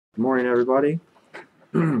Good morning, everybody.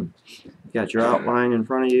 Got your outline in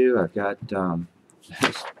front of you. I've got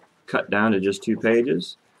cut down to just 2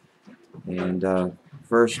 pages. And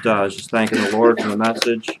first, just thanking the Lord for the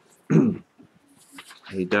message.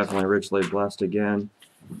 He definitely richly blessed again,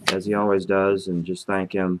 as he always does, and just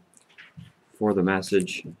thank him for the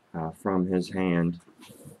message from his hand.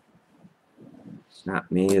 It's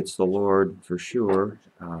not me, it's the Lord for sure.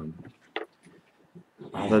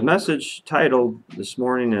 The message titled this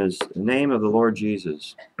morning is The Name of the Lord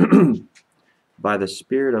Jesus by the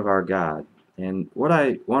Spirit of our God. And what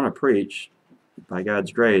I want to preach, by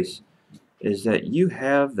God's grace, is that you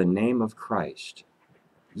have the name of Christ.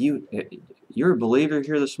 You're a believer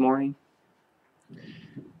here this morning.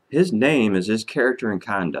 His name is his character and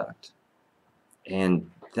conduct.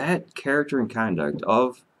 And that character and conduct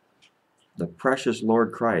of the precious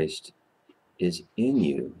Lord Christ is in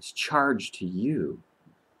you. It's charged to you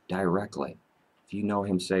directly if you know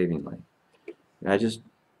him savingly. And I just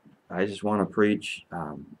want to preach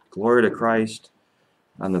glory to Christ.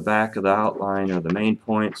 On the back of the outline are the main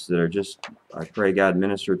points that are just, I pray God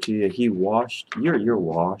minister to you. You're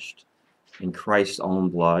washed in Christ's own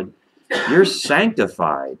blood. You're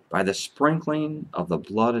sanctified by the sprinkling of the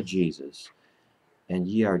blood of Jesus. And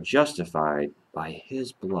ye are justified by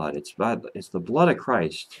his blood. It's the blood of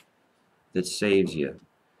Christ that saves you.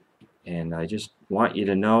 And I just want you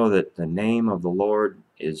to know that the name of the Lord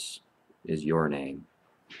is your name.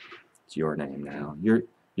 It's your name now.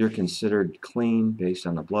 You're considered clean based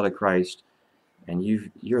on the blood of Christ, and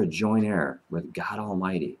you're a joint heir with God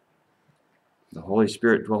Almighty. The Holy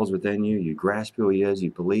Spirit dwells within you. You grasp who he is. You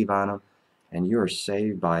believe on him, and you are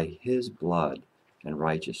saved by his blood and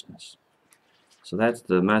righteousness. So that's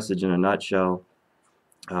the message in a nutshell.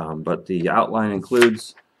 But the outline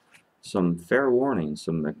includes some fair warnings,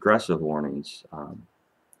 some aggressive warnings.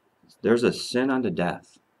 There's a sin unto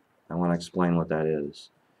death. I want to explain what that is.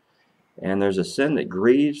 And there's a sin that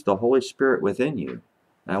grieves the Holy Spirit within you.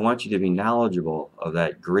 And I want you to be knowledgeable of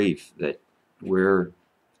that grief, that we're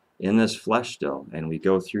in this flesh still, and we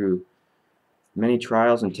go through many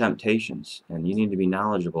trials and temptations, and you need to be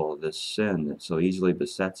knowledgeable of this sin that so easily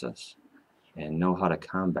besets us and know how to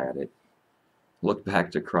combat it. Look back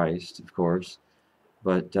to Christ, of course.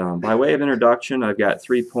 But by way of introduction, I've got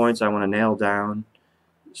 3 points I want to nail down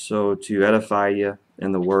so to edify you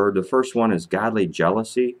in the Word. The first one is godly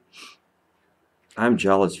jealousy. I'm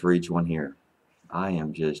jealous for each one here. I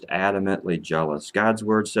am just adamantly jealous. God's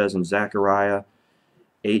Word says in Zechariah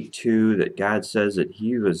 8:2 that God says that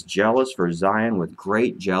he was jealous for Zion with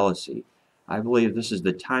great jealousy. I believe this is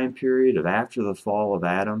the time period of after the fall of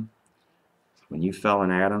Adam, when you fell in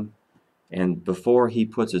Adam, and before he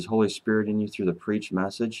puts his Holy Spirit in you through the preached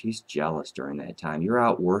message. He's jealous during that time. You're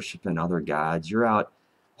out worshiping other gods. You're out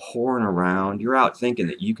whoring around. You're out thinking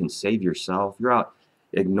that you can save yourself. You're out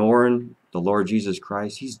ignoring the Lord Jesus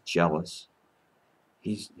Christ. He's jealous.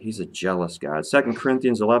 He's a jealous God. 2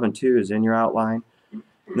 Corinthians 11:2 is in your outline.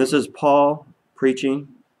 This is Paul preaching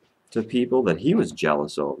to people that he was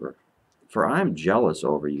jealous over. For I am jealous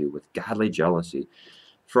over you with godly jealousy.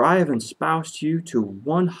 For I have espoused you to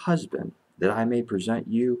one husband, that I may present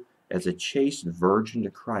you as a chaste virgin to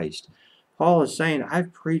Christ. Paul is saying,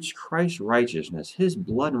 I've preached Christ's righteousness, his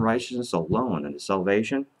blood and righteousness alone unto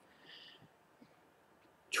salvation.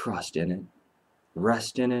 Trust in it.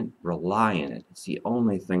 Rest in it. Rely in it. It's the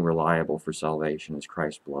only thing reliable for salvation is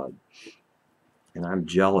Christ's blood. And I'm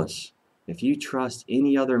jealous. If you trust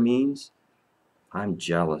any other means, I'm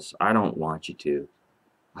jealous. I don't want you to.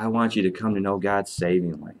 I want you to come to know God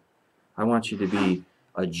savingly. I want you to be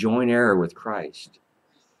a joint heir with Christ,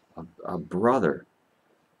 a brother,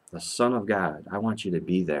 the Son of God. I want you to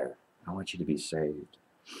be there. I want you to be saved.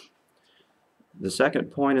 The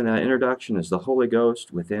second point in that introduction is the Holy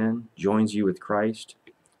Ghost within joins you with Christ.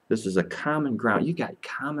 This is a common ground. You got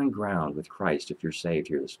common ground with Christ if you're saved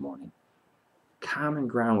here this morning. Common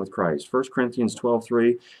ground with Christ. 1 Corinthians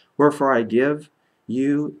 12:3, wherefore I give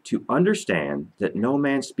you to understand that no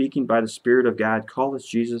man speaking by the Spirit of God calleth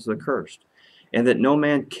Jesus accursed, and that no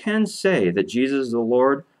man can say that Jesus is the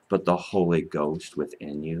Lord, but the Holy Ghost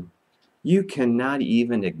within you. You cannot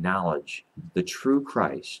even acknowledge the true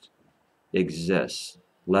Christ exists,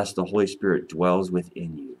 lest the Holy Spirit dwells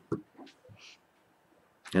within you.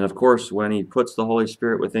 And of course, when he puts the Holy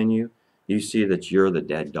Spirit within you, you see that you're the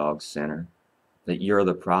dead dog sinner, that you're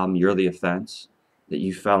the problem, you're the offense, that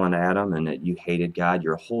you fell in Adam and that you hated God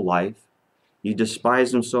your whole life. You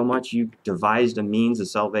despised him so much you devised a means of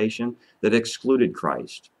salvation that excluded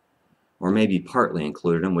Christ, or maybe partly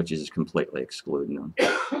included him, which is completely excluding him.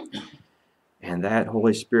 And that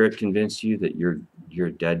Holy Spirit convinced you that you're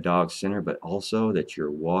a dead dog sinner, but also that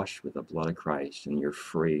you're washed with the blood of Christ and you're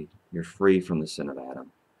free. You're free from the sin of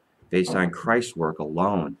Adam, based on Christ's work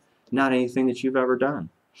alone, not anything that you've ever done.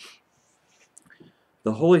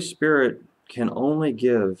 The Holy Spirit can only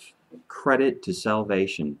give credit to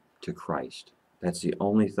salvation to Christ. That's the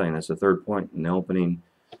only thing. That's the third point in the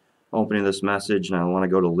opening this message, and I want to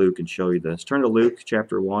go to Luke and show you this. Turn to Luke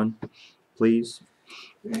chapter 1, please.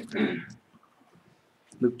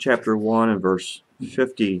 Luke chapter 1 and verse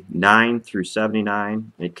 59 through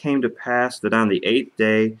 79. It came to pass that on the 8th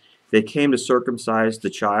day they came to circumcise the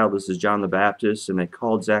child. This is John the Baptist, and they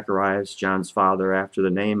called Zacharias, John's father, after the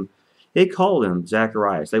name. They called him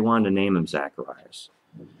Zacharias. They wanted to name him Zacharias.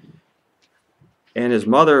 And his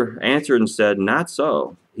mother answered and said, "Not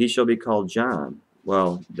so. He shall be called John."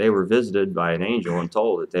 Well, they were visited by an angel and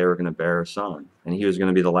told that they were going to bear a son. And he was going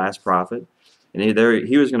to be the last prophet. And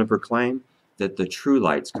he was going to proclaim that the true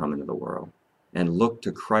light's come into the world and look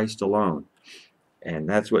to Christ alone. And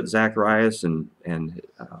that's what Zacharias and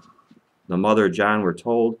the mother of John were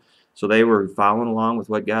told. So they were following along with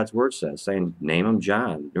what God's word says, saying, name him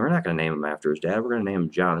John. We're not going to name him after his dad. We're going to name him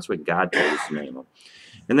John. That's what God told us to name him.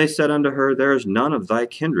 And they said unto her, there is none of thy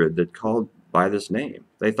kindred that called by this name.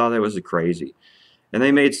 They thought that was crazy. And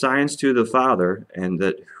they made signs to the father, and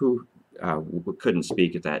that who couldn't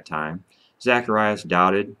speak at that time. Zacharias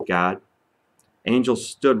doubted God. Angel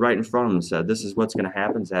stood right in front of him and said, this is what's going to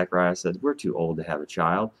happen. Zacharias said, we're too old to have a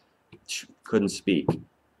child. Couldn't speak.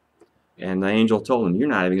 And the angel told him, you're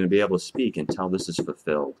not even going to be able to speak until this is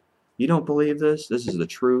fulfilled. You don't believe this? This is the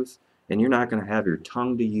truth, and you're not going to have your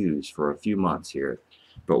tongue to use for a few months here.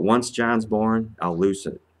 But once John's born, I'll loose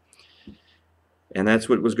it. And that's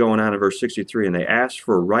what was going on in verse 63. And they asked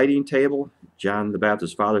for a writing table. John the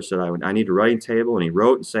Baptist's father said, I need a writing table. And he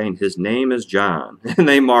wrote and saying, his name is John. And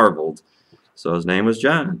they marveled. So his name was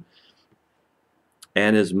John.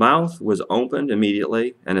 And his mouth was opened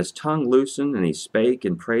immediately, and his tongue loosened, and he spake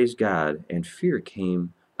and praised God. And fear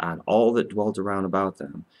came on all that dwelt around about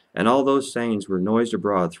them. And all those sayings were noised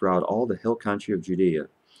abroad throughout all the hill country of Judea.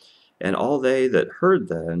 And all they that heard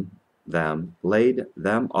them laid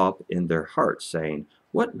them up in their hearts, saying,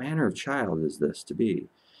 what manner of child is this to be?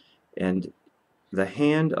 And the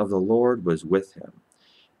hand of the Lord was with him.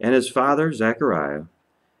 And his father Zechariah,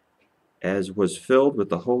 as was filled with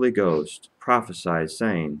the Holy Ghost, prophesied,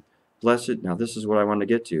 saying, blessed, now this is what I want to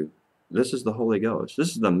get to. This is the Holy Ghost. This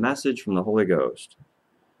is the message from the Holy Ghost.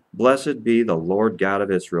 Blessed be the Lord God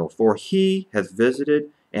of Israel, for he hath visited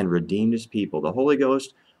and redeemed his people. The Holy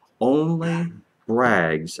Ghost only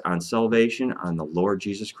brags on salvation on the Lord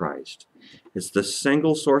Jesus Christ. It's the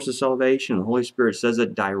single source of salvation. The Holy Spirit says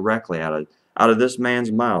it directly out of this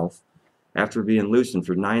man's mouth after being loosened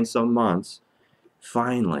for 9 some months.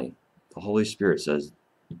 Finally, the Holy Spirit says,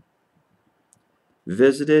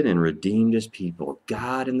 visited and redeemed his people.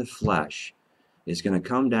 God in the flesh is going to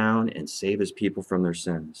come down and save his people from their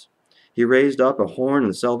sins. He raised up a horn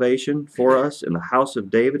of salvation for us in the house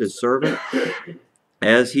of David, his servant,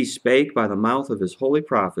 as he spake by the mouth of his holy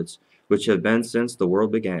prophets, which have been since the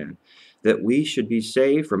world began, that we should be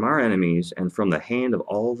saved from our enemies and from the hand of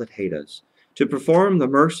all that hate us, to perform the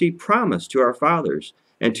mercy promised to our fathers,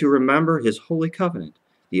 and to remember his holy covenant,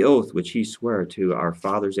 the oath which he sware to our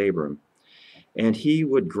fathers Abram. And he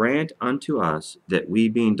would grant unto us that we,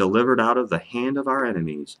 being delivered out of the hand of our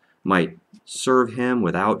enemies, might serve him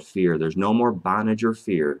without fear. There's no more bondage or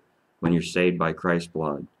fear when you're saved by Christ's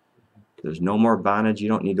blood. There's no more bondage. You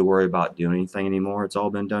don't need to worry about doing anything anymore. It's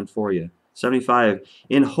all been done for you. 75,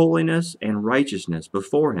 in holiness and righteousness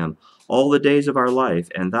before him all the days of our life.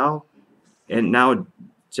 And now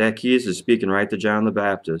Zacchaeus is speaking right to John the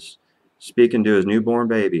Baptist, speaking to his newborn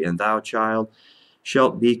baby. And thou, child,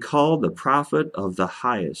 shalt be called the prophet of the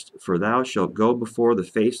highest, for thou shalt go before the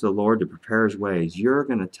face of the Lord to prepare his ways. You're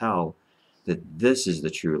going to tell that this is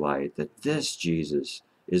the true light, that this Jesus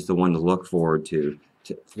is the one to look forward to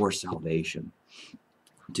for salvation,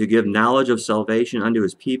 to give knowledge of salvation unto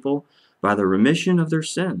his people by the remission of their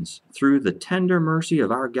sins, through the tender mercy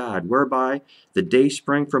of our God, whereby the day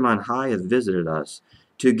spring from on high hath visited us,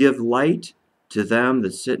 to give light to them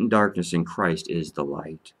that sit in darkness, and Christ is the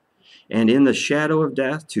light. And in the shadow of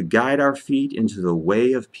death, to guide our feet into the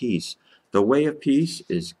way of peace. The way of peace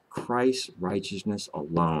is Christ's righteousness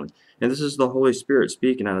alone. And this is the Holy Spirit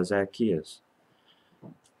speaking out of Zacchaeus.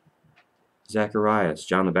 Zacharias,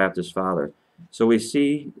 John the Baptist's father. So we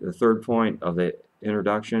see the third point of the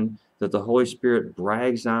introduction, that the Holy Spirit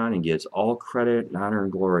brags on and gives all credit and honor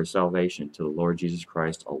and glory of salvation to the Lord Jesus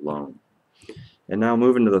Christ alone. And now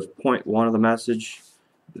moving to the point 1 of the message,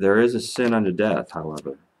 there is a sin unto death,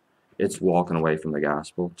 however. It's walking away from the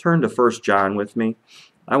gospel. Turn to 1 John with me.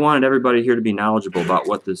 I wanted everybody here to be knowledgeable about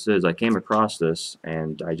what this is. I came across this,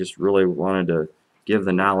 and I just really wanted to give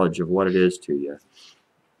the knowledge of what it is to you.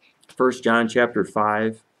 1 John chapter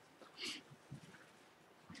 5.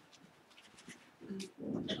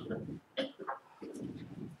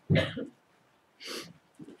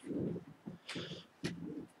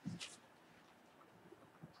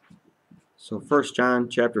 So 1 John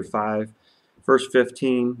chapter 5, verse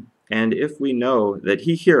 15, and if we know that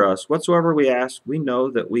he hear us, whatsoever we ask, we know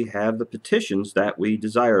that we have the petitions that we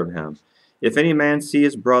desire of him. If any man see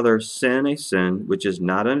his brother sin a sin which is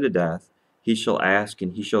not unto death, he shall ask,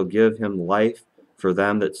 and he shall give him life for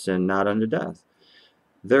them that sin not unto death.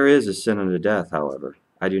 There is a sin unto death, however.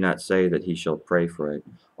 I do not say that he shall pray for it.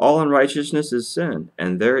 All unrighteousness is sin,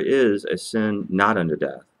 and there is a sin not unto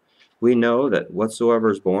death. We know that whatsoever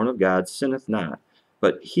is born of God sinneth not,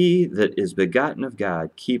 but he that is begotten of God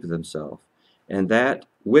keepeth himself, and that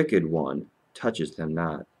wicked one toucheth him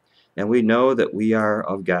not. And we know that we are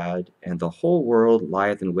of God, and the whole world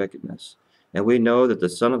lieth in wickedness. And we know that the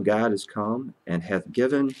Son of God is come, and hath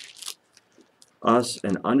given us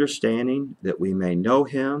an understanding that we may know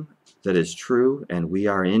him that is true, and we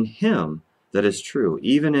are in him that is true,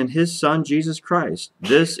 even in his Son Jesus Christ.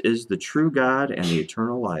 This is the true God and the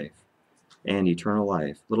eternal life.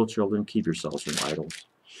 Little children, keep yourselves from idols.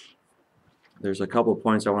 There's a couple of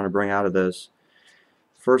points I want to bring out of this.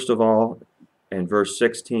 First of all, in verse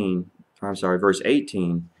 18,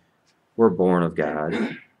 we're born of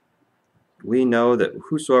God. We know that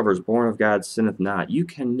whosoever is born of God sinneth not. You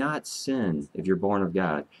cannot sin if you're born of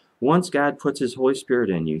God. Once God puts his Holy Spirit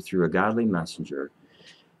in you through a godly messenger,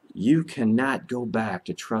 you cannot go back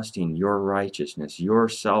to trusting your righteousness, your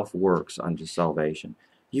self-works unto salvation.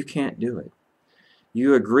 You can't do it.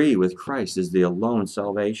 You agree with Christ as the alone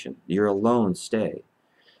salvation, your alone stay.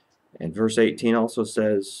 And verse 18 also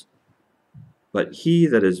says, but he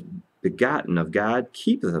that is begotten of God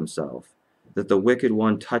keepeth himself, that the wicked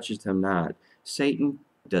one toucheth him not. Satan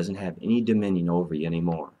doesn't have any dominion over you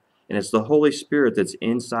anymore. And it's the Holy Spirit that's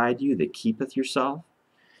inside you that keepeth yourself.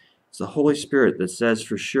 It's the Holy Spirit that says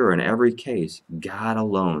for sure in every case, God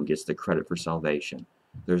alone gets the credit for salvation.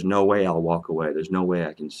 There's no way I'll walk away. There's no way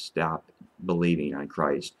I can stop believing on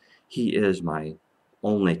Christ. He is my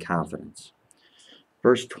only confidence.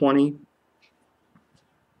 Verse 20.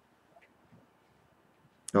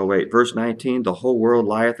 Verse 19, the whole world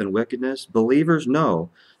lieth in wickedness. Believers know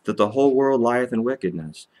that the whole world lieth in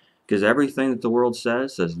wickedness, because everything that the world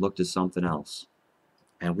says look to something else.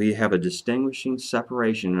 And we have a distinguishing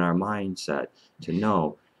separation in our mindset to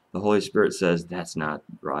know the Holy Spirit says that's not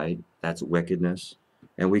right, that's wickedness.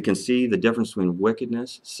 And we can see the difference between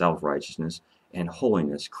wickedness, self-righteousness, and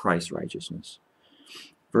holiness, Christ's righteousness.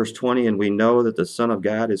 Verse 20, and we know that the Son of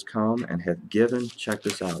God is come and hath given, check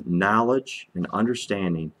this out, knowledge and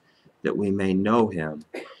understanding that we may know him.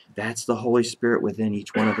 That's the Holy Spirit within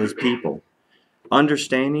each one of his people.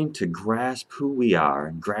 Understanding to grasp who we are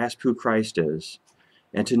and grasp who Christ is,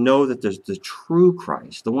 and to know that there's the true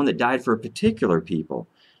Christ, the one that died for a particular people.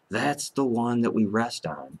 That's the one that we rest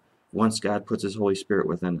on once God puts his Holy Spirit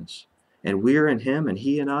within us. And we're in him and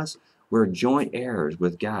he in us. We're joint heirs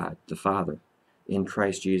with God, the Father, in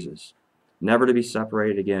Christ Jesus. Never to be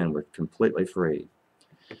separated again. We're completely free.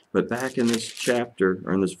 But back in this chapter,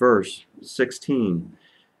 or in this verse 16,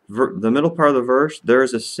 the middle part of the verse, there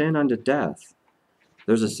is a sin unto death.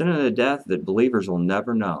 There's a sin unto death that believers will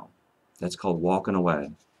never know. That's called walking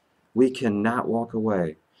away. We cannot walk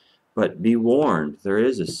away. But be warned, there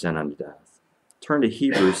is a sin unto death. Turn to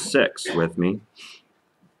Hebrews 6 with me.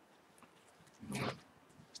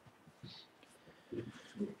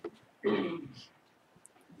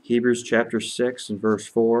 Hebrews chapter 6 and verse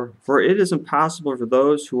 4. For it is impossible for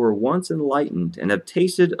those who were once enlightened and have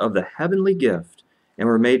tasted of the heavenly gift and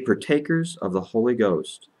were made partakers of the Holy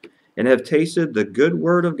Ghost and have tasted the good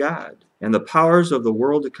word of God and the powers of the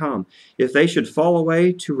world to come, if they should fall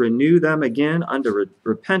away, to renew them again unto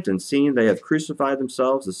repentance, seeing they have crucified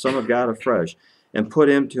themselves, the Son of God afresh, and put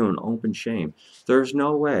him to an open shame. There's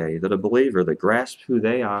no way that a believer that grasps who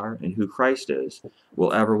they are and who Christ is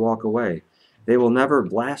will ever walk away. They will never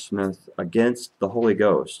blaspheme against the Holy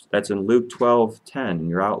Ghost. That's in Luke 12:10 in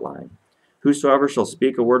your outline. Whosoever shall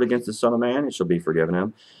speak a word against the Son of Man, it shall be forgiven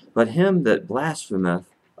him. But him that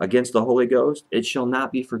blasphemeth against the Holy Ghost, it shall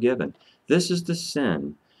not be forgiven. This is the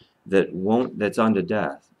sin that's unto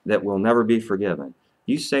death, that will never be forgiven.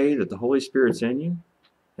 You say that the Holy Spirit's in you,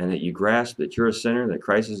 and that you grasp that you're a sinner, that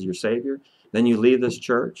Christ is your Savior, then you leave this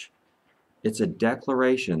church. It's a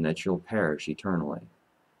declaration that you'll perish eternally.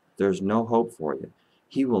 There's no hope for you.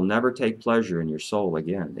 He will never take pleasure in your soul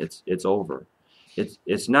again. It's over.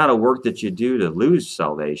 It's not a work that you do to lose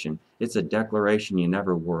salvation. It's a declaration you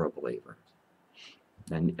never were a believer.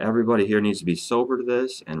 And everybody here needs to be sober to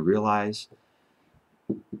this and realize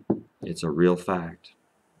it's a real fact.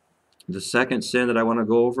 The second sin that I want to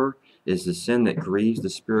go over is the sin that grieves the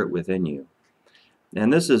Spirit within you.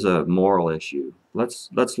 And this is a moral issue. Let's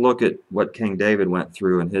look at what King David went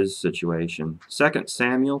through in his situation. 2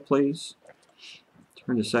 Samuel, please.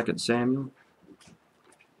 Turn to 2 Samuel.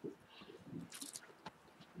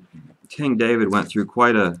 King David went through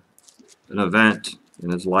quite an event in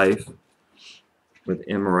his life with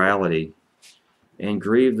immorality and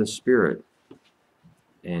grieved the Spirit.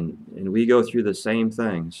 And we go through the same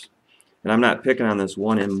things. And I'm not picking on this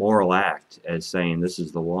one immoral act as saying this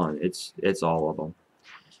is the one. It's all of them.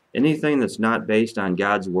 Anything that's not based on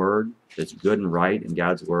God's word, that's good and right in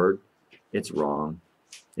God's word, it's wrong.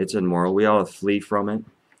 It's immoral. We ought to flee from it.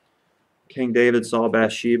 King David saw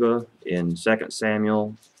Bathsheba in 2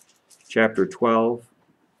 Samuel chapter 12,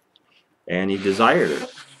 and he desired her,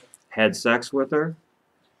 had sex with her,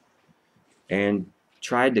 and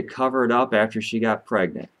tried to cover it up after she got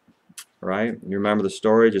pregnant. Right? You remember the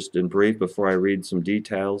story, just in brief, before I read some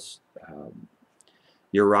details.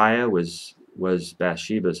 Uriah was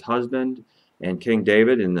Bathsheba's husband, and King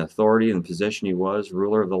David, in the authority and position he was,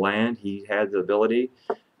 ruler of the land, he had the ability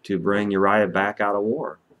to bring Uriah back out of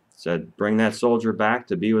war. Said, bring that soldier back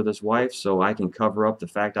to be with his wife so I can cover up the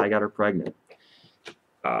fact I got her pregnant.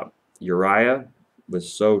 Uriah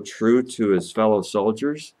was so true to his fellow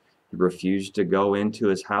soldiers, he refused to go into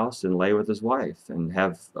his house and lay with his wife and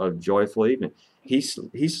have a joyful evening. He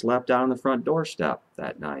slept out on the front doorstep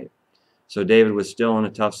that night. So David was still in a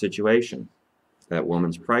tough situation. That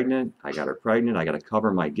woman's pregnant. I got her pregnant. I got to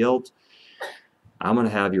cover my guilt. I'm going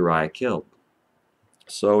to have Uriah killed.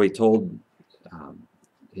 So he told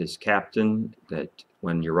his captain that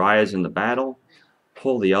when Uriah is in the battle,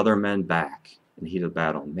 pull the other men back in the heat of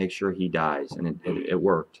battle and make sure he dies. And it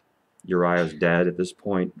worked. Uriah is dead at this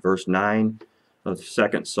point. Verse 9 of the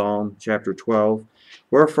 2nd Psalm, chapter 12.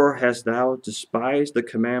 Wherefore hast thou despised the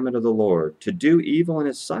commandment of the Lord, to do evil in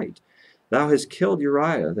his sight? Thou hast killed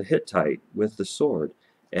Uriah the Hittite with the sword,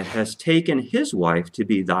 and hast taken his wife to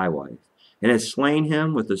be thy wife, and hast slain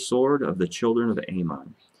him with the sword of the children of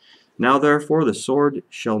Ammon. Now therefore the sword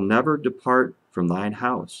shall never depart from thine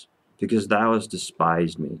house, because thou hast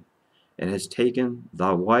despised me, and hast taken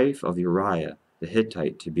the wife of Uriah the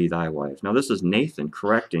Hittite to be thy wife. Now this is Nathan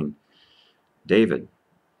correcting David.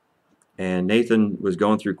 And Nathan was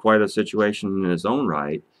going through quite a situation in his own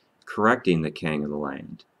right, correcting the king of the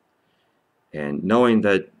land. And knowing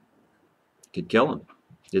that he could kill him.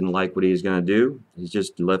 Didn't like what he was going to do. He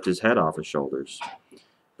just lifted his head off his shoulders.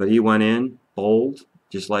 But he went in bold,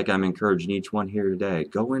 just like I'm encouraging each one here today.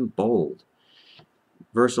 Go in bold.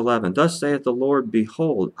 Verse 11, Thus saith the Lord,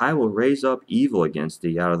 Behold, I will raise up evil against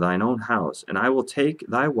thee out of thine own house, and I will take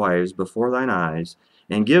thy wives before thine eyes,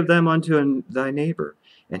 and give them unto thy neighbor,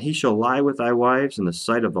 and he shall lie with thy wives in the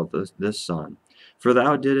sight of this son. For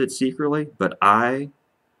thou did it secretly, but I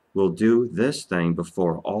will do this thing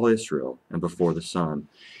before all Israel, and before the sun.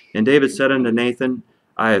 And David said unto Nathan,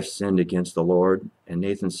 I have sinned against the Lord. And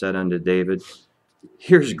Nathan said unto David,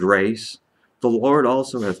 Here's grace. The Lord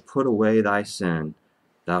also hath put away thy sin.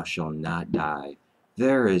 Thou shalt not die.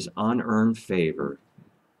 There is unearned favor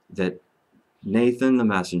that Nathan the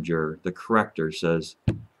messenger, the corrector, says,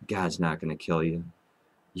 God's not going to kill you.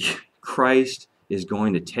 Christ is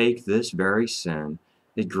going to take this very sin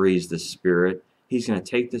that grieves the Spirit. He's going to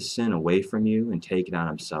take this sin away from you and take it on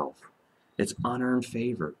himself. It's unearned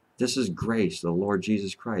favor. This is grace, the Lord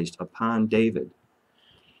Jesus Christ, upon David.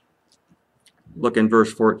 Look in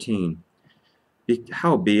verse 14.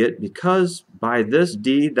 Howbeit, because by this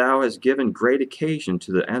deed thou hast given great occasion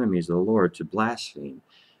to the enemies of the Lord to blaspheme.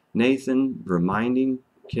 Nathan reminding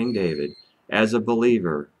King David, as a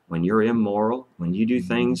believer, when you're immoral, when you do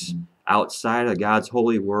things outside of God's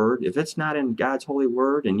holy word, if it's not in God's holy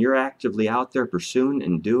word and you're actively out there pursuing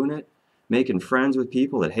and doing it, making friends with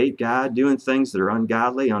people that hate God, doing things that are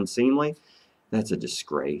ungodly, unseemly, that's a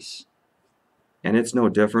disgrace. And it's no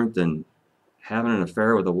different than having an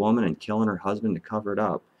affair with a woman and killing her husband to cover it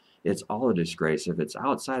up. It's all a disgrace. If it's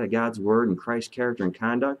outside of God's word and Christ's character and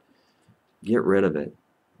conduct, get rid of it.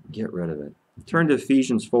 Get rid of it. Turn to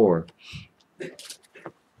Ephesians 4.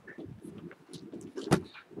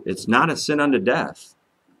 It's not a sin unto death.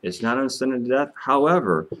 It's not a sin unto death.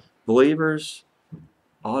 However, believers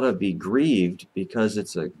ought to be grieved because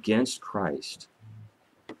it's against Christ.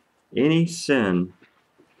 Any sin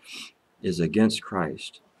is against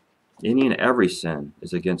Christ. Any and every sin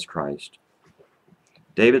is against Christ.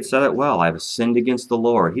 David said it well. I've sinned against the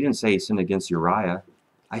Lord. He didn't say he sinned against Uriah.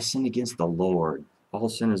 I sinned against the Lord. All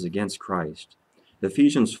sin is against Christ.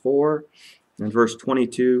 Ephesians 4 and verse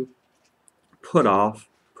 22, put off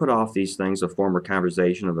these things, a former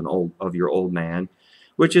conversation of your old man,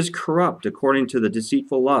 which is corrupt according to the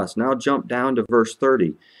deceitful lust. Now jump down to verse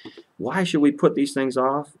 30. Why should we put these things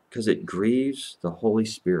off? Because it grieves the Holy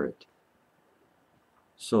Spirit.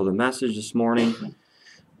 So the message this morning,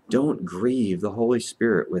 don't grieve the Holy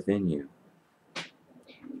Spirit within you.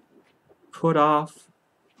 Put off,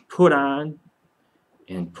 put on,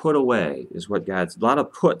 and put away is what God's... A lot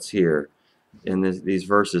of puts here in these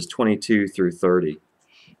verses 22 through 30.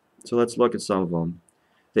 So let's look at some of them.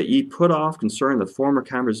 That ye put off concerning the former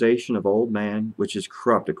conversation of old man, which is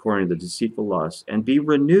corrupt according to the deceitful lust, and be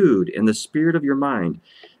renewed in the spirit of your mind,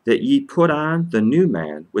 that ye put on the new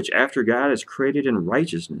man, which after God is created in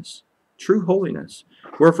righteousness, true holiness.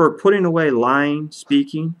 Wherefore putting away lying,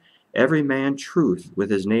 speaking, every man truth with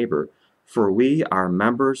his neighbor, for we are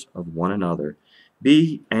members of one another.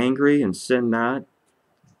 Be angry and sin not.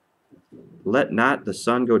 Let not the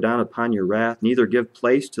sun go down upon your wrath, neither give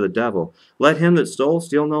place to the devil. Let him that stole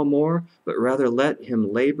steal no more, but rather let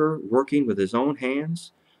him labor, working with his own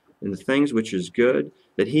hands in the things which is good,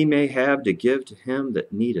 that he may have to give to him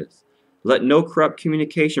that needeth. Let no corrupt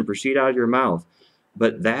communication proceed out of your mouth,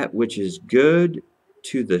 but that which is good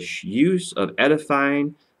to the use of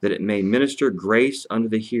edifying, that it may minister grace unto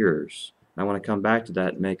the hearers. I want to come back to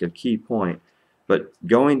that and make a key point. But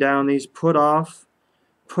going down these, put off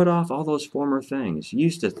all those former things. You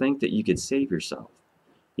used to think that you could save yourself.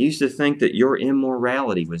 You used to think that your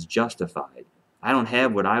immorality was justified. I don't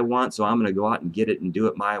have what I want, so I'm going to go out and get it and do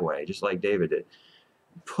it my way, just like David did.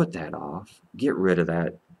 Put that off. Get rid of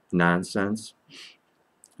that nonsense.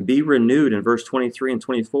 Be renewed in verse 23 and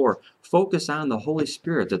 24. Focus on the Holy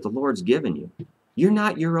Spirit that the Lord's given you. You're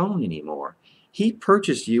not your own anymore. He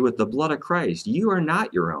purchased you with the blood of Christ. You are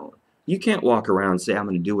not your own. You can't walk around and say, I'm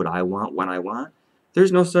going to do what I want when I want.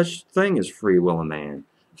 There's no such thing as free will of man.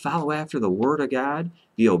 Follow after the Word of God.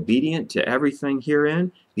 Be obedient to everything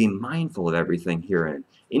herein. Be mindful of everything herein.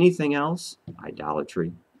 Anything else?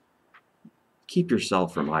 Idolatry. Keep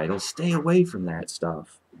yourself from idols. Stay away from that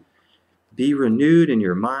stuff. Be renewed in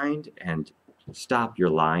your mind and stop your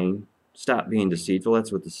lying. Stop being deceitful.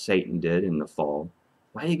 That's what Satan did in the fall.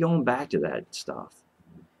 Why are you going back to that stuff?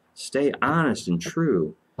 Stay honest and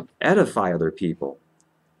true. Edify other people.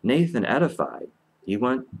 Nathan edified. He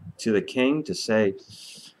went to the king to say,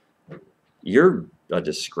 you're a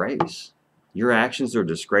disgrace. Your actions are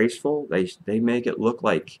disgraceful. They make it look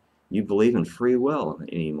like you believe in free will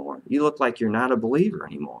anymore. You look like you're not a believer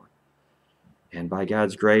anymore. And by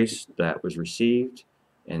God's grace, that was received.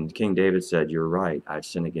 And King David said, you're right. I've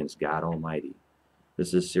sinned against God Almighty.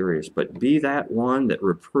 This is serious. But be that one that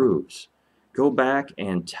reproves. Go back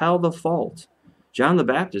and tell the fault. John the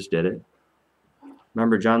Baptist did it.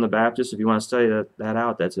 Remember John the Baptist? If you want to study that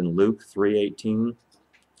out, that's in Luke 3:18.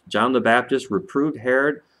 John the Baptist reproved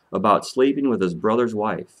Herod about sleeping with his brother's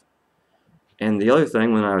wife. And the other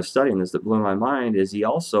thing, when I was studying this, that blew my mind is he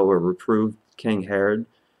also reproved King Herod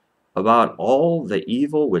about all the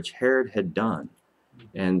evil which Herod had done.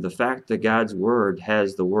 And the fact that God's word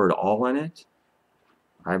has the word all in it,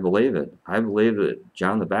 I believe it. I believe that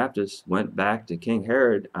John the Baptist went back to King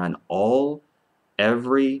Herod on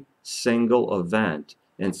every single event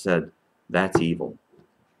and said, that's evil.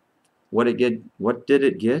 What did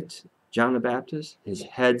it get, John the Baptist? His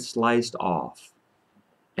head sliced off.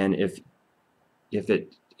 And if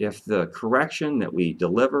the correction that we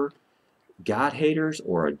deliver, God haters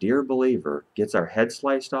or a dear believer gets our head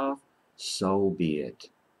sliced off, so be it.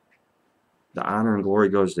 The honor and glory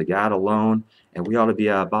goes to God alone, and we ought to be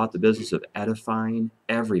about the business of edifying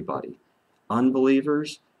everybody,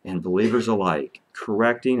 unbelievers and believers alike,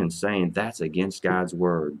 correcting and saying that's against God's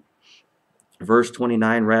word. Verse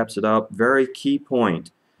 29 wraps it up. Very key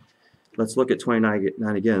point. Let's look at 29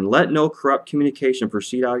 again. Let no corrupt communication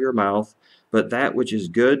proceed out of your mouth, but that which is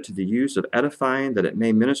good to the use of edifying, that it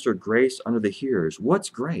may minister grace unto the hearers. What's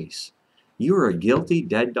grace? You are a guilty,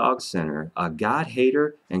 dead dog sinner, a God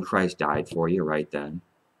hater, and Christ died for you right then.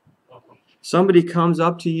 Somebody comes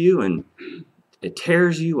up to you and it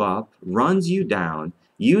tears you up, runs you down,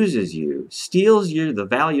 uses you, steals you the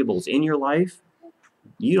valuables in your life.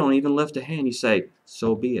 You don't even lift a hand. You say,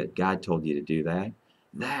 so be it. God told you to do that.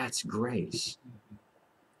 That's grace.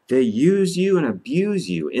 They use you and abuse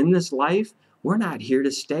you in this life. We're not here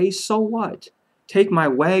to stay. So what? Take my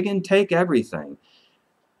wagon, take everything.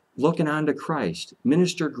 Looking unto Christ,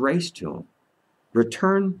 minister grace to him.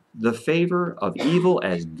 Return the favor of evil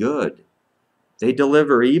as good. They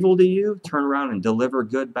deliver evil to you, turn around and deliver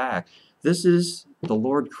good back. This is the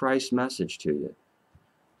Lord Christ's message to you.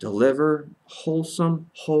 Deliver wholesome,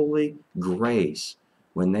 holy grace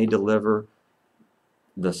when they deliver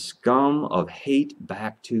the scum of hate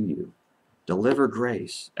back to you. Deliver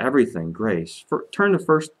grace, everything grace. Turn to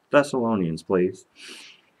 1 Thessalonians, please.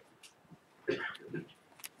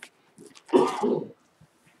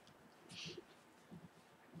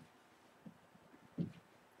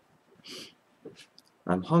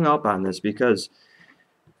 I'm hung up on this because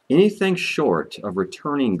anything short of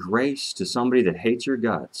returning grace to somebody that hates your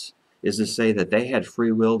guts is to say that they had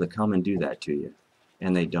free will to come and do that to you,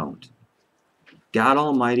 and they don't. God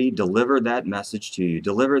Almighty delivered that message to you,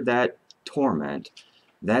 delivered that torment,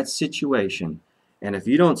 that situation, and if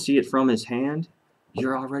you don't see it from His hand,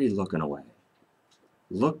 you're already looking away.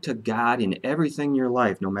 Look to God in everything in your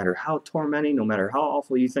life, no matter how tormenting, no matter how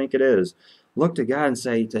awful you think it is. Look to God and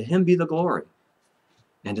say, to Him be the glory.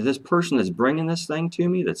 And to this person that's bringing this thing to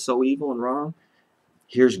me that's so evil and wrong,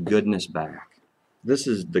 here's goodness back. This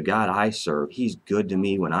is the God I serve. He's good to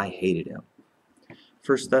me when I hated Him.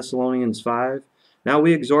 1 Thessalonians 5. Now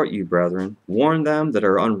we exhort you, brethren, warn them that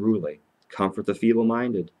are unruly, comfort the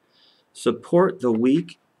feeble-minded, support the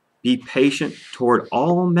weak, be patient toward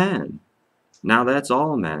all men. Now that's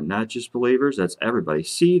all men, not just believers, that's everybody.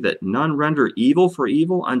 See that none render evil for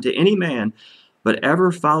evil unto any man, but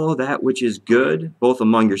ever follow that which is good, both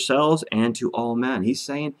among yourselves and to all men. He's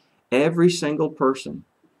saying every single person,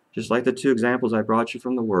 just like the two examples I brought you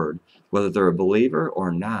from the Word, whether they're a believer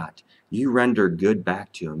or not, you render good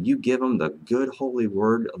back to them. You give them the good holy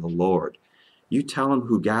word of the Lord. You tell them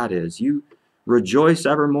who God is. You rejoice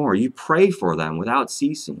evermore. You pray for them without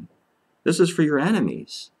ceasing. This is for your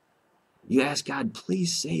enemies. You ask God,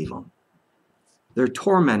 please save them. They're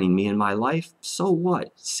tormenting me in my life. So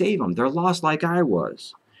what? Save them. They're lost like I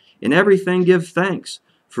was. In everything give thanks,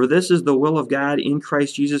 for this is the will of God in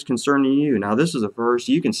Christ Jesus concerning you. Now this is a verse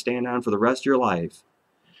you can stand on for the rest of your life.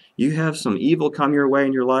 You have some evil come your way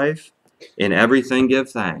in your life. In everything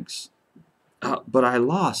give thanks. But I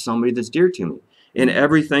lost somebody that's dear to me. In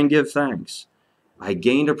everything give thanks. I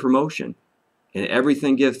gained a promotion. In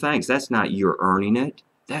everything give thanks. That's not you earning it.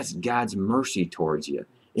 That's God's mercy towards you.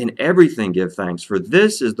 In everything give thanks, for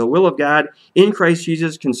this is the will of God in Christ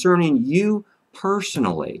Jesus concerning you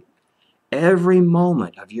personally. Every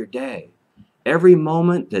moment of your day, every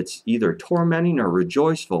moment that's either tormenting or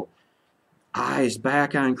rejoiceful, eyes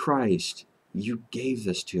back on Christ. You gave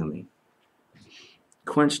this to me.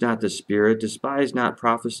 Quench not the spirit, despise not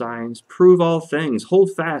prophesying, prove all things,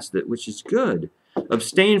 hold fast that which is good.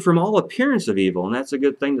 Abstain from all appearance of evil, and that's a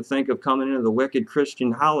good thing to think of coming into the wicked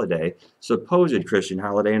Christian holiday, supposed Christian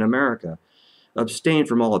holiday in America. Abstain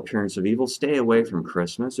from all appearance of evil. Stay away from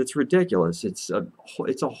Christmas. It's ridiculous. It's a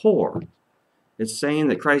whore. It's saying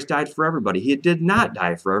that Christ died for everybody. He did not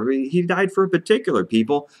die for everybody. He died for a particular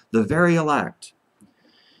people, the very elect.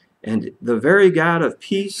 And the very God of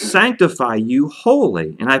peace sanctify you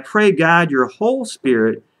wholly. And I pray, God, your whole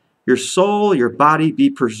spirit, your soul, your body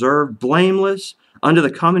be preserved blameless unto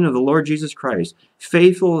the coming of the Lord Jesus Christ.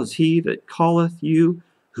 Faithful is He that calleth you,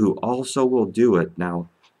 who also will do it. Now,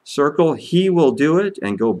 circle, He will do it,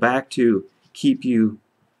 and go back to keep you,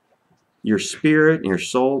 your spirit and your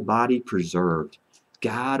soul, body preserved.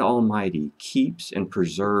 God Almighty keeps and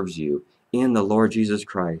preserves you in the Lord Jesus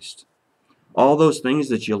Christ. All those things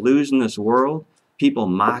that you lose in this world, people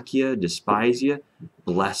mock you, despise you,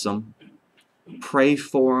 bless them. Pray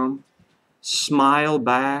for them. Smile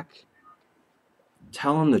back.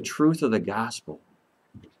 Tell them the truth of the gospel.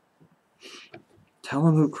 Tell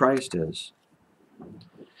them who Christ is.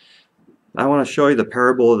 I want to show you the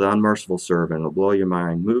parable of the unmerciful servant. It'll blow your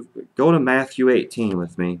mind. Go to Matthew 18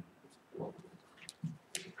 with me.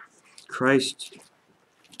 Christ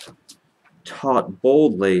taught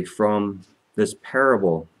boldly from this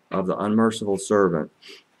parable of the unmerciful servant.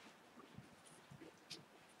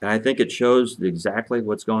 And I think it shows exactly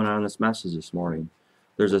what's going on in this message this morning.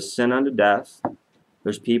 There's a sin unto death.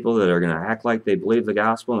 There's people that are going to act like they believe the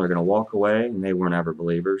gospel and they're going to walk away and they were never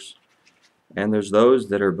believers. And there's those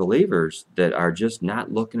that are believers that are just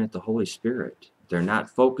not looking at the Holy Spirit. They're not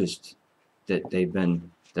focused that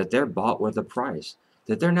they're bought with a price.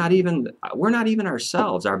 That we're not even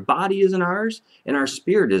ourselves. Our body isn't ours and our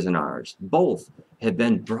spirit isn't ours. Both have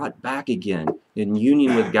been brought back again in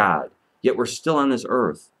union with God. Yet we're still on this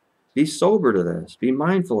earth. Be sober to this. Be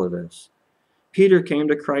mindful of this. Peter came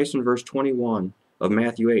to Christ in verse 21 of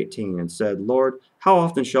Matthew 18 and said, Lord, how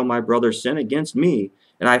often shall my brother sin against me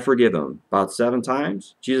and I forgive him? About 7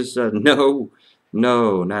 times? Jesus said, no,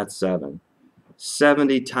 not 7.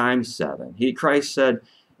 70 times 7. Christ said,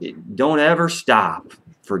 Don't ever stop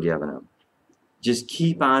forgiving them. Just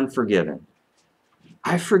keep on forgiving.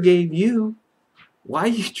 I forgave you. Why are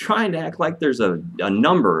you trying to act like there's a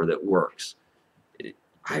number that works?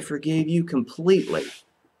 I forgave you completely.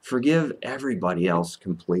 Forgive everybody else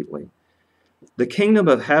completely. The kingdom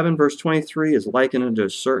of heaven, verse 23, is likened unto a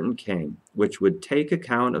certain king, which would take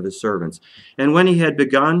account of his servants. And when he had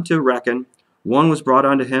begun to reckon, one was brought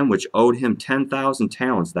unto him which owed him 10,000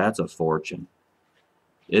 talents. That's a fortune.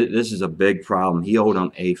 This is a big problem. He owed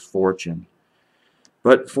him a fortune.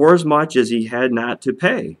 But forasmuch as he had not to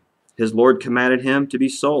pay, his Lord commanded him to be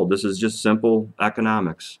sold. This is just simple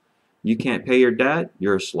economics. You can't pay your debt,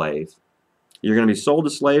 you're a slave. You're going to be sold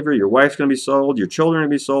to slavery. Your wife's going to be sold. Your children are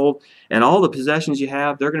going to be sold. And all the possessions you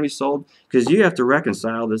have, they're going to be sold because you have to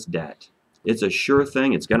reconcile this debt. It's a sure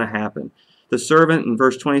thing. It's going to happen. The servant in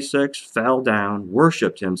verse 26 fell down,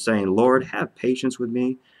 worshipped him, saying, Lord, have patience with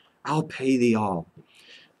me. I'll pay thee all.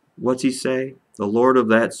 What's he say? The Lord of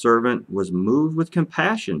that servant was moved with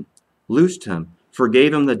compassion, loosed him,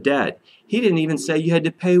 forgave him the debt. He didn't even say you had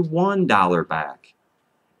to pay $1 back.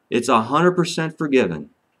 It's 100%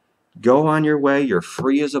 forgiven. Go on your way, you're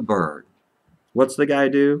free as a bird. What's the guy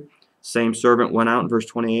do? Same servant went out in verse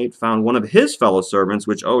 28, found one of his fellow servants,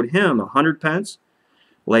 which owed him 100 pence,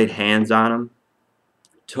 laid hands on him,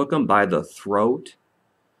 took him by the throat.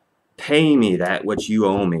 Pay me that which you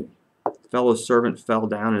owe me. The fellow servant fell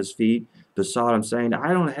down at his feet, besought him, saying,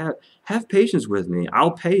 I don't have patience with me.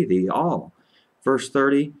 I'll pay thee all. Verse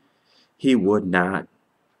 30, he would not.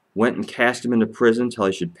 Went and cast him into prison till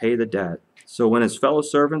he should pay the debt. So when his fellow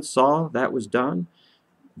servants saw that was done,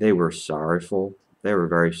 they were sorrowful. They were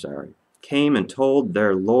very sorry. Came and told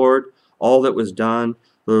their Lord all that was done.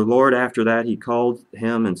 The Lord after that he called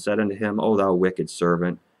him and said unto him, O thou wicked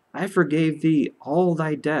servant, I forgave thee all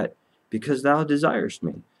thy debt, because thou desirest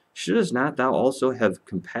me. Shouldest not thou also have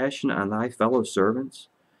compassion on thy fellow servants,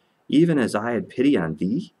 even as I had pity on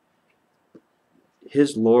thee?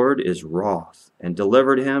 His Lord is wroth, and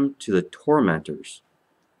delivered him to the tormentors,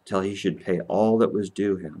 till he should pay all that was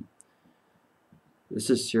due him. This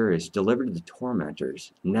is serious. Delivered to the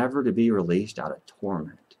tormentors, never to be released out of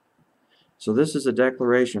torment. So this is a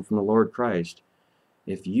declaration from the Lord Christ.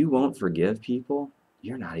 If you won't forgive people,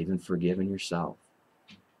 you're not even forgiving yourself.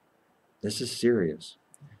 This is serious.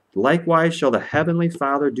 Likewise shall the heavenly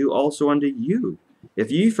Father do also unto you,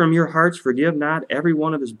 if ye from your hearts forgive not every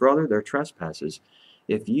one of his brother their trespasses.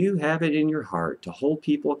 If you have it in your heart to hold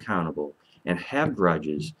people accountable and have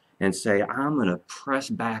grudges and say, I'm going to press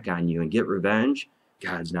back on you and get revenge,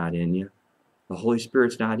 God's not in you. The Holy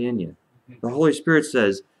Spirit's not in you. The Holy Spirit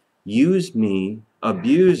says, use me,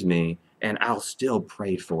 abuse me, and I'll still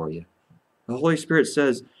pray for you. The Holy Spirit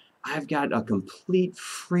says, I've got a complete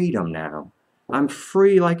freedom now. I'm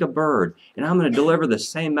free like a bird, and I'm going to deliver the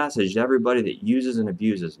same message to everybody that uses and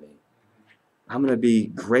abuses me. I'm going to be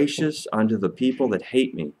gracious unto the people that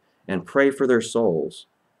hate me and pray for their souls.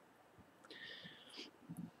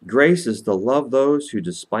 Grace is to love those who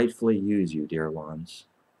despitefully use you, dear ones.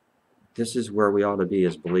 This is where we ought to be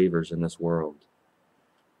as believers in this world.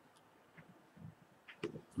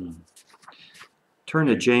 Turn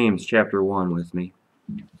to James chapter 1 with me.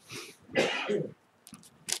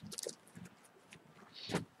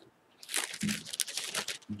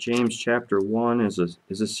 James chapter 1 is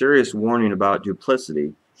a serious warning about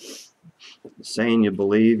duplicity. Saying you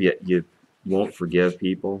believe, yet you won't forgive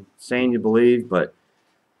people. Saying you believe, but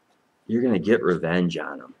you're going to get revenge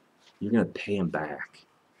on them. You're going to pay them back.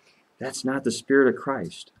 That's not the Spirit of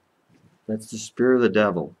Christ. That's the spirit of the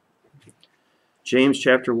devil. James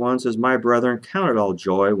chapter 1 says, My brethren, count it all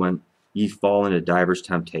joy when ye fall into divers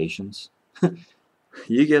temptations.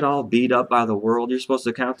 You get all beat up by the world, you're supposed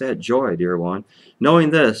to count that joy, dear one.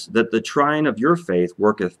 Knowing this, that the trying of your faith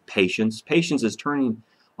worketh patience. Patience is turning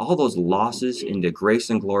all those losses into grace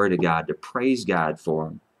and glory to God, to praise God for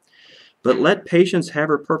them. But let patience have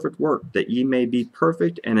her perfect work, that ye may be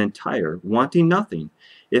perfect and entire, wanting nothing.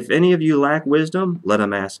 If any of you lack wisdom, let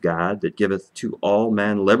him ask God, that giveth to all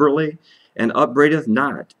men liberally, and upbraideth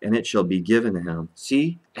not, and it shall be given to him.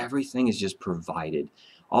 See, everything is just provided.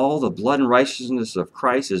 All the blood and righteousness of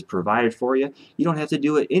Christ is provided for you. You don't have to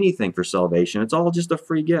do anything for salvation. It's all just a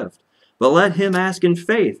free gift. But let him ask in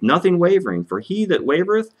faith, nothing wavering. For he that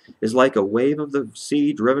wavereth is like a wave of the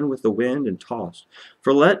sea driven with the wind and tossed.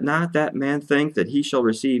 For let not that man think that he shall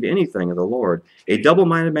receive anything of the Lord. A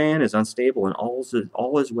double-minded man is unstable in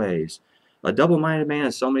all his ways. A double-minded man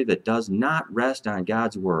is somebody that does not rest on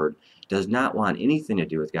God's word, does not want anything to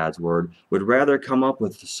do with God's word, would rather come up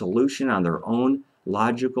with a solution on their own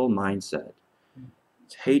logical mindset.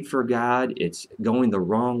 It's hate for God. It's going the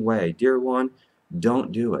wrong way. Dear one,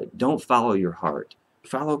 don't do it. Don't follow your heart.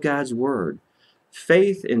 Follow God's word.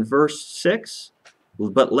 Faith in verse 6,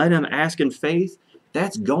 but let him ask in faith,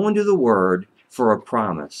 that's going to the word for a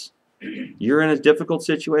promise. You're in a difficult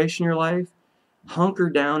situation in your life, hunker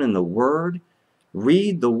down in the word,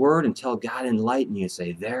 read the word until God enlighten you.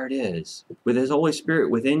 Say, there it is. With his Holy Spirit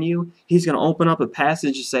within you, he's going to open up a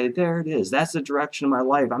passage and say, there it is. That's the direction of my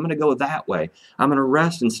life. I'm going to go that way. I'm going to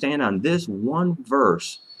rest and stand on this one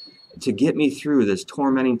verse to get me through this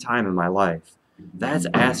tormenting time in my life. That's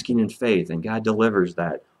asking in faith, and God delivers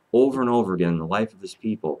that over and over again in the life of his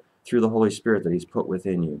people through the Holy Spirit that he's put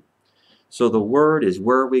within you. So the word is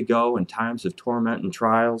where we go in times of torment and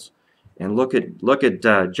trials. And look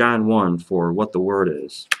at John 1 for what the word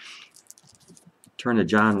is. Turn to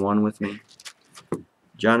John 1 with me.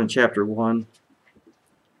 John in chapter 1.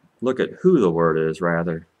 Look at who the word is,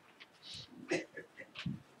 rather.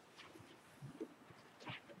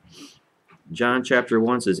 John chapter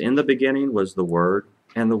 1 says, in the beginning was the Word,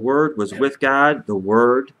 and the Word was with God. The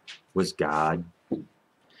Word was God.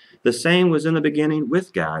 The same was in the beginning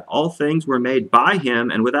with God. All things were made by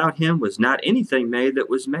him, and without him was not anything made that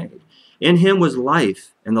was made. In him was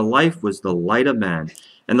life, and the life was the light of men.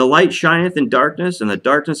 And the light shineth in darkness, and the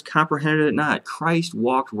darkness comprehended it not. Christ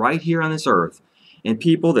walked right here on this earth, and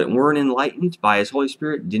people that weren't enlightened by his Holy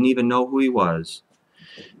Spirit didn't even know who he was.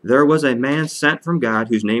 There was a man sent from God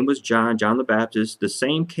whose name was John the Baptist. The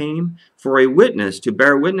same came for a witness, to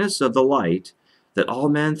bear witness of the light, that all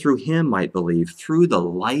men through him might believe. Through the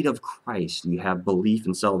light of Christ you have belief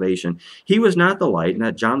and salvation. He was not the light, and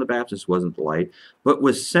that John the Baptist wasn't the light, but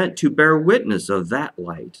was sent to bear witness of that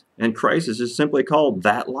light. And Christ is just simply called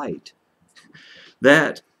that light.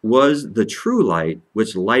 That was the true light,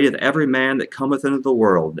 which lighteth every man that cometh into the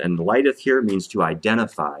world. And lighteth here means to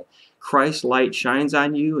identify. Christ's light shines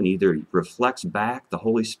on you and either reflects back the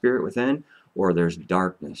Holy Spirit within, or there's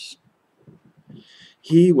darkness.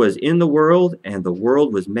 He was in the world, and the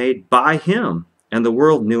world was made by him, and the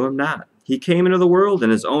world knew him not. He came into the world,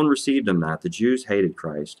 and his own received him not. The Jews hated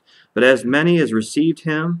Christ. But as many as received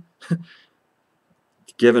him,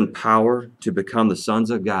 given power to become the sons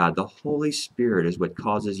of God. The Holy Spirit is what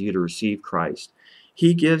causes you to receive Christ.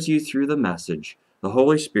 He gives you through the message, the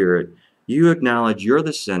Holy Spirit. You acknowledge you're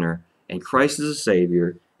the sinner, and Christ is a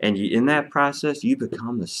Savior, and in that process, you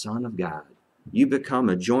become the Son of God. You become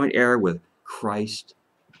a joint heir with Christ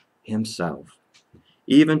himself.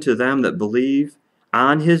 Even to them that believe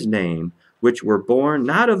on his name, which were born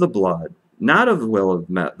not of the blood, not of the will of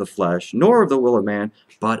the flesh, nor of the will of man,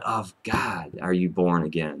 but of God are you born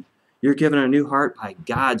again. You're given a new heart by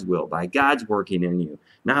God's will, by God's working in you,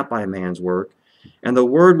 not by man's work. And the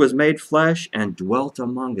Word was made flesh and dwelt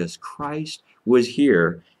among us. Christ was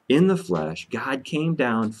here in the flesh. God came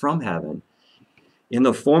down from heaven in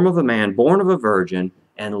the form of a man born of a virgin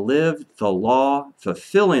and lived the law,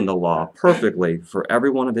 fulfilling the law perfectly for every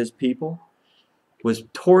one of his people, was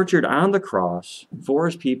tortured on the cross for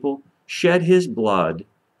his people, shed his blood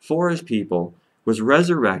for his people, was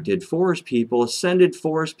resurrected for his people, ascended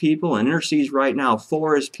for his people, and intercedes right now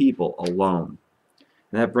for his people alone.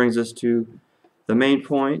 And that brings us to the main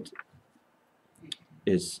point,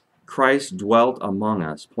 is Christ dwelt among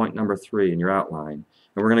us. Point number 3 in your outline.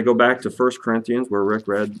 And we're going to go back to 1 Corinthians, where Rick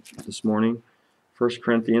read this morning. 1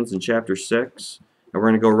 Corinthians in chapter 6. And we're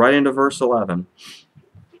going to go right into verse 11.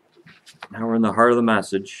 Now we're in the heart of the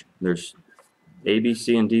message. There's A, B,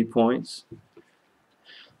 C, and D points.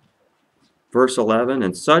 Verse 11,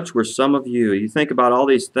 and such were some of you. You think about all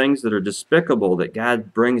these things that are despicable that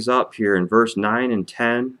God brings up here in verse 9 and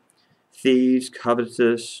 10. Thieves,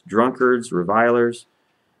 covetous, drunkards, revilers.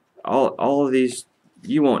 All of these,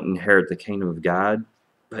 you won't inherit the kingdom of God.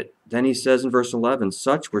 But then he says in verse 11,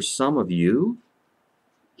 such were some of you.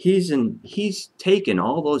 He's taken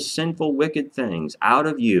all those sinful, wicked things out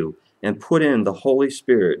of you and put in the Holy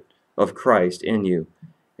Spirit of Christ in you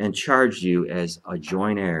and charged you as a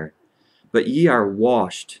joint heir. But ye are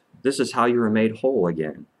washed. This is how you are made whole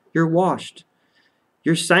again. You're washed.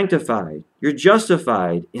 You're sanctified. You're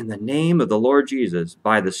justified in the name of the Lord Jesus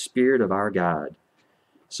by the Spirit of our God.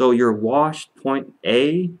 So you're washed, point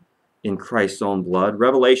A, in Christ's own blood.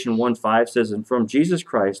 Revelation 1:5 says, and from Jesus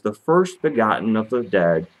Christ, the first begotten of the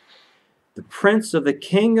dead, the prince of the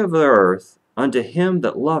king of the earth, unto him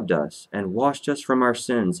that loved us and washed us from our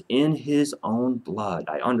sins in his own blood.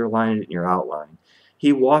 I underlined it in your outline.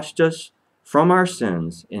 He washed us from our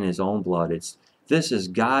sins in his own blood. This is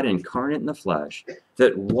God incarnate in the flesh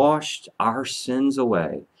that washed our sins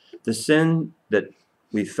away. The sin that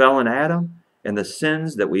we fell in Adam and the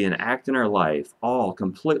sins that we enact in our life, all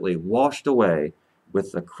completely washed away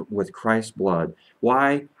with Christ's blood.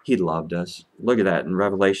 Why? He loved us. Look at that in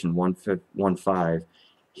Revelation 1:5.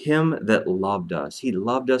 Him that loved us. He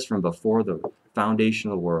loved us from before the foundation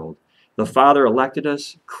of the world. The Father elected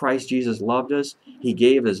us. Christ Jesus loved us. He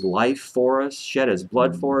gave his life for us, shed his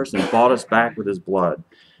blood for us, and bought us back with his blood.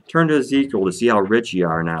 Turn to Ezekiel to see how rich ye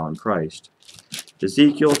are now in Christ.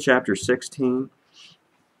 Ezekiel chapter 16.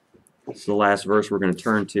 It's the last verse we're going to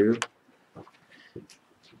turn to.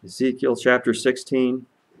 Ezekiel chapter 16.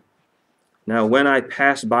 Now when I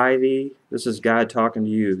pass by thee, this is God talking to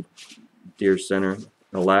you, dear sinner,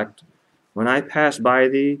 elect. When I passed by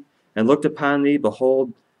thee and looked upon thee,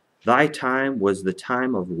 behold, thy time was the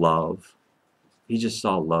time of love. He just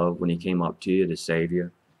saw love when he came up to you to save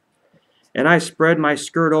you. And I spread my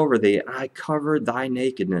skirt over thee, and I covered thy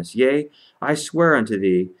nakedness. Yea, I swear unto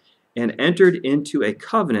thee, and entered into a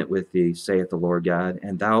covenant with thee, saith the Lord God,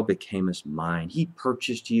 and thou becamest mine. He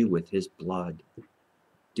purchased you with his blood,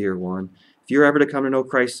 dear one. If you're ever to come to know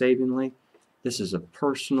Christ savingly, this is a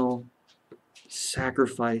personal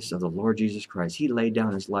sacrifice of the Lord Jesus Christ. He laid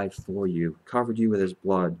down his life for you, covered you with his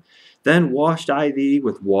blood. Then washed I thee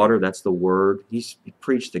with water, that's the word. He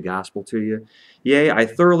preached the gospel to you. Yea, I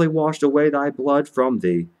thoroughly washed away thy blood from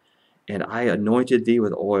thee, and I anointed thee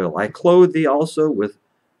with oil. I clothed thee also with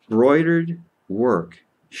broidered work,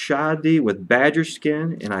 shod thee with badger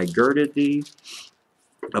skin, and I girded thee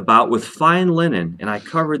about with fine linen, and I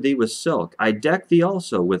covered thee with silk. I decked thee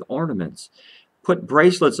also with ornaments, put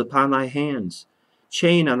bracelets upon thy hands,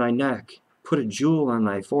 chain on thy neck, put a jewel on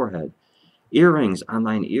thy forehead, earrings on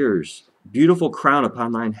thine ears, beautiful crown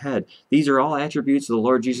upon thine head. These are all attributes of the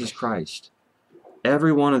Lord Jesus Christ.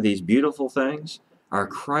 Every one of these beautiful things are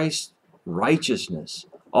Christ's righteousness,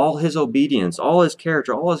 all his obedience, all his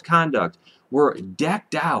character, all his conduct. We're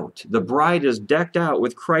decked out. The bride is decked out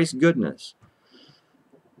with Christ's goodness.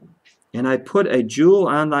 And I put a jewel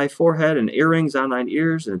on thy forehead, and earrings on thine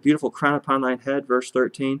ears, and a beautiful crown upon thine head. Verse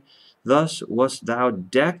 13. Thus wast thou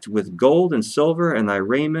decked with gold and silver, and thy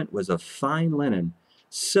raiment was of fine linen,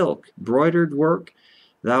 silk, broidered work.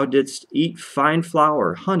 Thou didst eat fine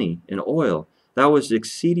flour, honey, and oil. Thou wast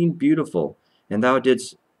exceeding beautiful, and thou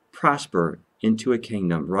didst prosper into a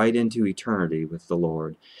kingdom, right into eternity with the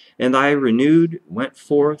Lord. And thy renewed went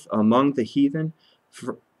forth among the heathen,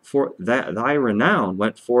 for that thy renown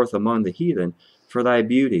went forth among the heathen for thy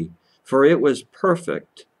beauty. For it was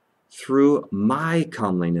perfect through my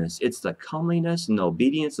comeliness. It's the comeliness and the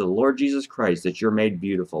obedience of the Lord Jesus Christ that you're made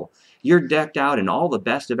beautiful. You're decked out in all the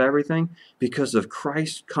best of everything because of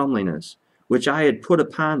Christ's comeliness, which I had put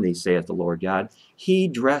upon thee, saith the Lord God. He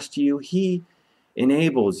dressed you. He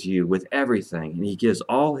enables you with everything, and he gives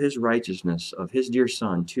all his righteousness of his dear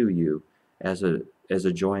Son to you as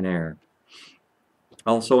a joint heir.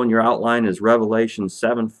 Also in your outline is Revelation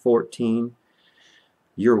 7:14.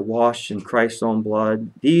 You're washed in Christ's own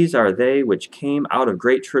blood. These are they which came out of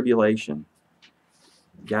great tribulation.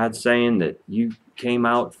 God's saying that you came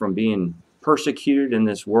out from being persecuted in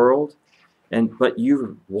this world, but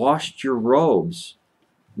you've washed your robes,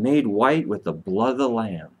 made white with the blood of the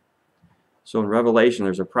Lamb. So in Revelation,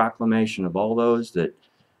 there's a proclamation of all those that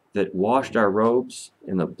washed our robes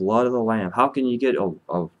in the blood of the Lamb. How can you get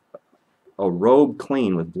a robe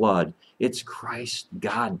clean with blood? It's Christ,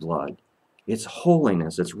 God blood. It's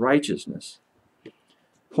holiness. It's righteousness.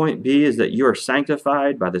 Point B is that you are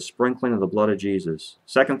sanctified by the sprinkling of the blood of Jesus.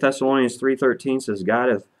 2 Thessalonians 3:13 says, God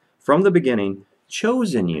hath from the beginning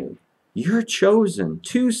chosen you. You're chosen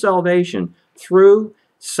to salvation through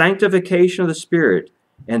sanctification of the Spirit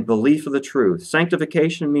and belief of the truth.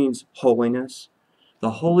 Sanctification means holiness.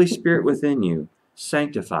 The Holy Spirit within you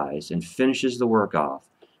sanctifies and finishes the work off.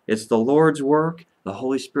 It's the Lord's work. The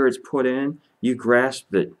Holy Spirit's put in. You grasp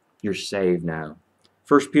that you're saved now.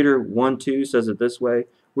 1 Peter 1:2 says it this way.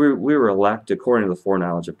 We were elect according to the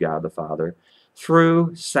foreknowledge of God the Father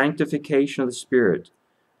through sanctification of the Spirit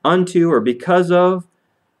unto or because of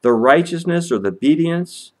the righteousness or the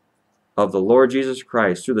obedience of the Lord Jesus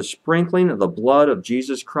Christ through the sprinkling of the blood of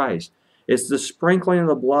Jesus Christ. It's the sprinkling of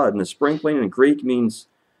the blood, and the sprinkling in Greek means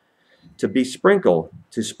to be sprinkled,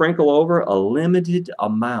 to sprinkle over a limited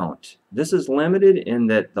amount. This is limited in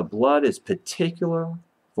that the blood is particular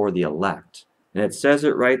for the elect. And it says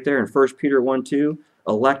it right there in 1 Peter 1:2,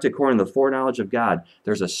 elect according to the foreknowledge of God.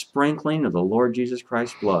 There's a sprinkling of the Lord Jesus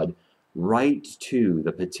Christ's blood right to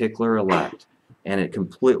the particular elect, and it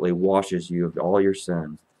completely washes you of all your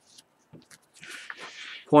sin.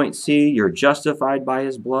 Point C, you're justified by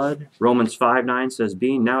his blood. Romans 5:9 says,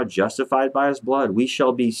 being now justified by his blood, we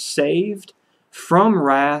shall be saved from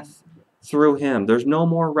wrath through him. There's no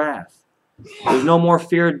more wrath. There's no more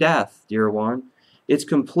fear of death, dear one. It's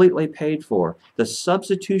completely paid for. The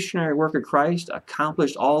substitutionary work of Christ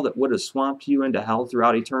accomplished all that would have swamped you into hell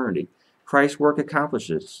throughout eternity. Christ's work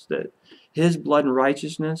accomplishes it. His blood and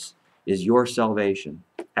righteousness is your salvation.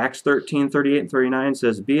 Acts 13:38 and 39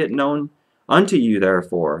 says, "Be it known unto you,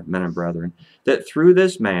 therefore, men and brethren, that through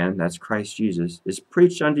this man," that's Christ Jesus, "is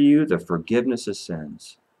preached unto you the forgiveness of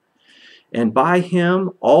sins. And by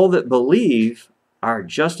him all that believe are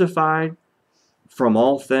justified from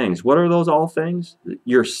all things." What are those all things?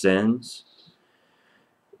 Your sins,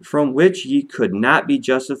 from which ye could not be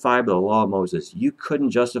justified by the law of Moses. You couldn't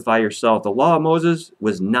justify yourself. The law of Moses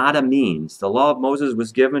was not a means. The law of Moses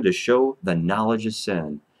was given to show the knowledge of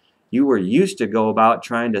sin. You were used to go about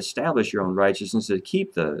trying to establish your own righteousness to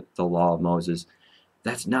keep the law of Moses.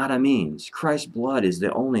 That's not a means. Christ's blood is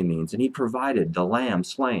the only means, and he provided the lamb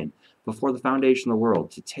slain before the foundation of the world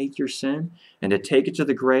to take your sin and to take it to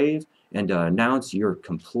the grave and to announce you're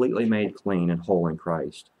completely made clean and whole in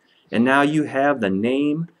Christ. And now you have the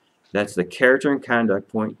name, that's the character and conduct,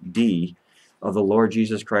 point D, of the Lord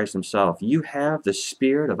Jesus Christ himself. You have the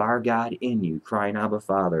Spirit of our God in you, crying, Abba,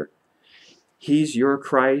 Father. He's your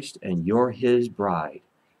Christ and you're his bride.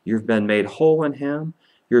 You've been made whole in him.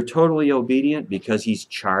 You're totally obedient because he's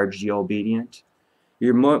charged you obedient.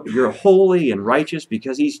 You're holy and righteous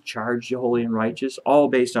because he's charged you holy and righteous, all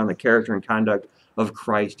based on the character and conduct of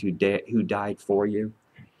Christ who died for you.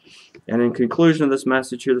 And in conclusion of this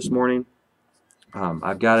message here this morning,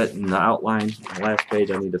 I've got it in the outline, the last page.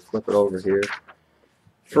 I need to flip it over here.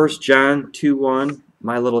 1 John 2:1,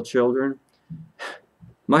 my little children,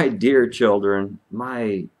 my dear children,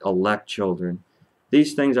 my elect children,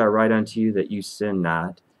 these things I write unto you that you sin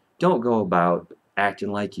not. Don't go about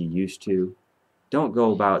acting like you used to. Don't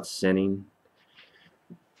go about sinning.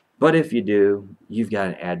 But if you do, you've got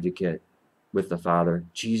an advocate with the Father,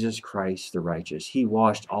 Jesus Christ the righteous. He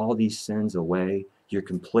washed all these sins away. You're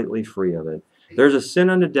completely free of it. There's a sin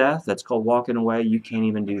unto death that's called walking away. You can't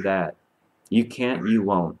even do that. You can't, you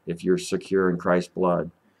won't if you're secure in Christ's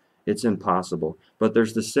blood. It's impossible. But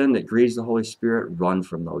there's the sin that grieves the Holy Spirit. Run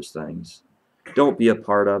from those things. Don't be a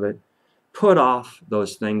part of it. Put off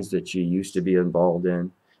those things that you used to be involved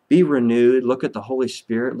in. Be renewed. Look at the Holy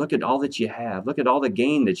Spirit. Look at all that you have. Look at all the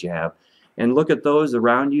gain that you have. And look at those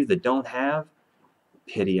around you that don't have.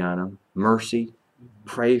 Pity on them. Mercy.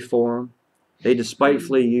 Pray for them. They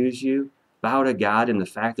despitefully use you. Bow to God in the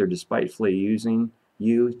fact they're despitefully using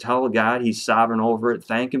you. Tell God he's sovereign over it.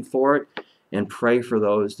 Thank him for it. And pray for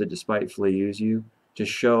those that despitefully use you to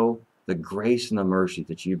show the grace and the mercy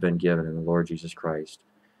that you've been given in the Lord Jesus Christ.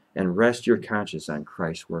 And rest your conscience on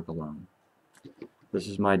Christ's work alone. This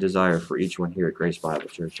is my desire for each one here at Grace Bible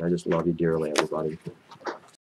Church. I just love you dearly, everybody.